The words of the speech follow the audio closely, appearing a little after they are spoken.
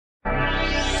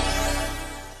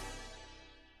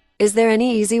Is there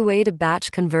any easy way to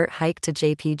batch convert HEIC to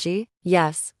JPG?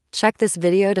 Yes. Check this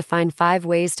video to find 5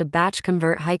 ways to batch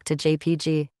convert HEIC to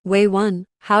JPG. Way 1.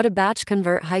 How to batch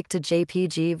convert HEIC to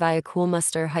JPG via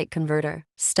Coolmuster HEIC Converter.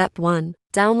 Step 1.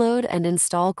 Download and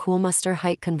install Coolmuster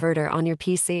HEIC Converter on your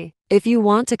PC. If you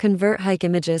want to convert HEIC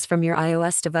images from your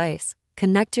iOS device,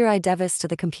 connect your iDevice to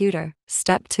the computer.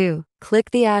 Step 2.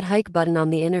 Click the Add HEIC button on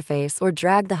the interface or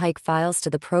drag the HEIC files to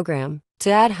the program.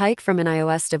 To add HEIC from an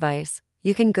iOS device,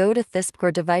 you can go to THISP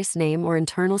or device name or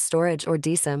internal storage or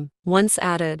DSIM. Once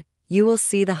added, you will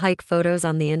see the HEIC photos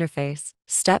on the interface.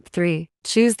 Step 3.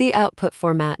 Choose the output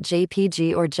format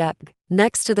JPG or JPEG.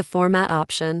 Next to the format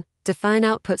option, define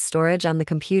output storage on the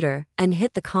computer and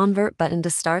hit the Convert button to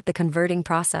start the converting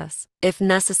process. If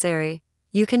necessary,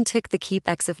 you can tick the Keep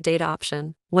EXIF data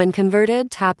option. When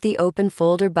converted, tap the Open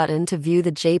Folder button to view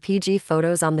the JPG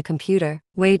photos on the computer.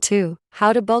 Way 2.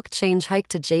 How to bulk change HEIC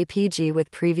to JPG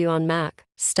with Preview on Mac.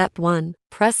 Step 1.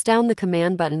 Press down the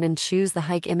Command button and choose the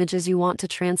HEIC images you want to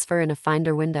transfer in a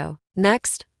Finder window.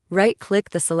 Next, right-click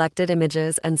the selected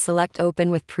images and select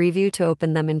Open with Preview to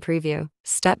open them in Preview.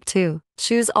 Step 2.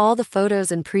 Choose all the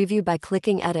photos in Preview by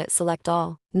clicking Edit, select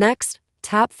all. Next,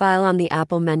 tap File on the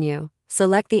Apple menu.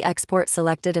 Select the Export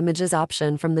Selected Images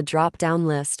option from the drop-down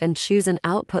list and choose an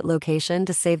output location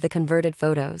to save the converted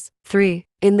photos. 3.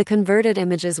 In the Converted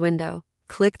Images window,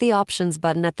 click the Options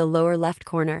button at the lower left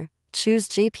corner. Choose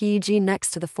JPEG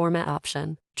next to the Format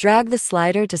option. Drag the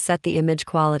slider to set the image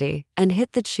quality, and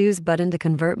hit the Choose button to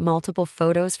convert multiple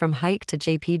photos from HEIC to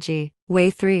JPG.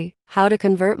 Way 3. How to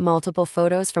convert multiple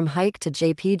photos from HEIC to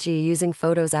JPG using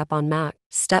Photos app on Mac.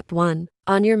 Step 1.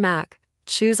 On your Mac,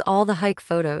 choose all the HEIC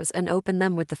photos and open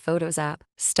them with the Photos app.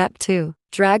 Step 2.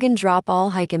 Drag and drop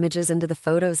all HEIC images into the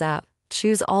Photos app.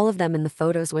 Choose all of them in the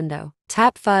Photos window.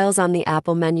 Tap Files on the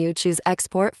Apple menu, choose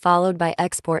Export followed by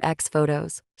Export X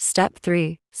Photos. Step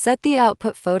 3. Set the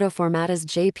output photo format as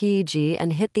JPEG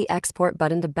and hit the Export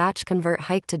button to batch convert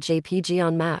HEIC to JPG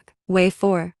on Mac. Way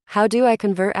 4. How do I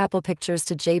convert Apple Pictures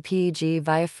to JPEG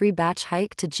via free batch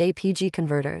HEIC to JPG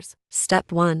converters?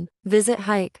 Step 1. Visit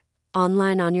HEIC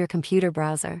online on your computer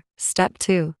browser. Step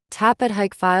 2. Tap at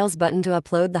HEIC Files button to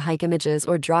upload the HEIC images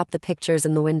or drop the pictures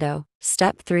in the window.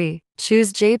 Step 3.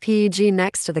 Choose JPEG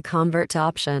next to the Convert to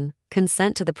option,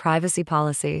 consent to the privacy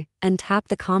policy, and tap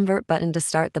the Convert button to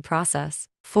start the process.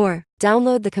 4.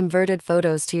 Download the converted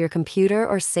photos to your computer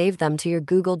or save them to your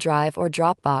Google Drive or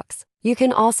Dropbox. You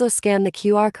can also scan the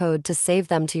QR code to save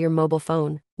them to your mobile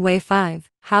phone. Way 5.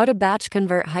 How to batch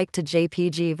convert HEIC to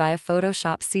JPG via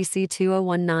Photoshop CC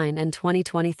 2019 and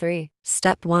 2023.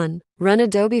 Step 1. Run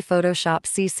Adobe Photoshop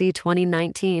CC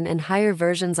 2019 and higher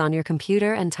versions on your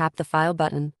computer and tap the File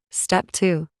button. Step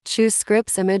 2. Choose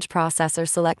Scripts Image Processor,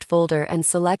 select Folder and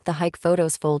select the HEIC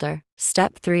Photos folder.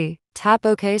 Step 3. Tap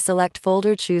OK, select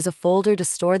Folder, choose a folder to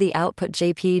store the output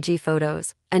JPEG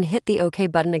photos, and hit the OK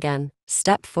button again.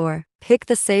 Step 4. Pick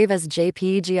the Save as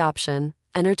JPEG option,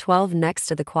 enter 12 next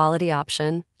to the Quality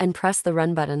option, and press the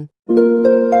Run button.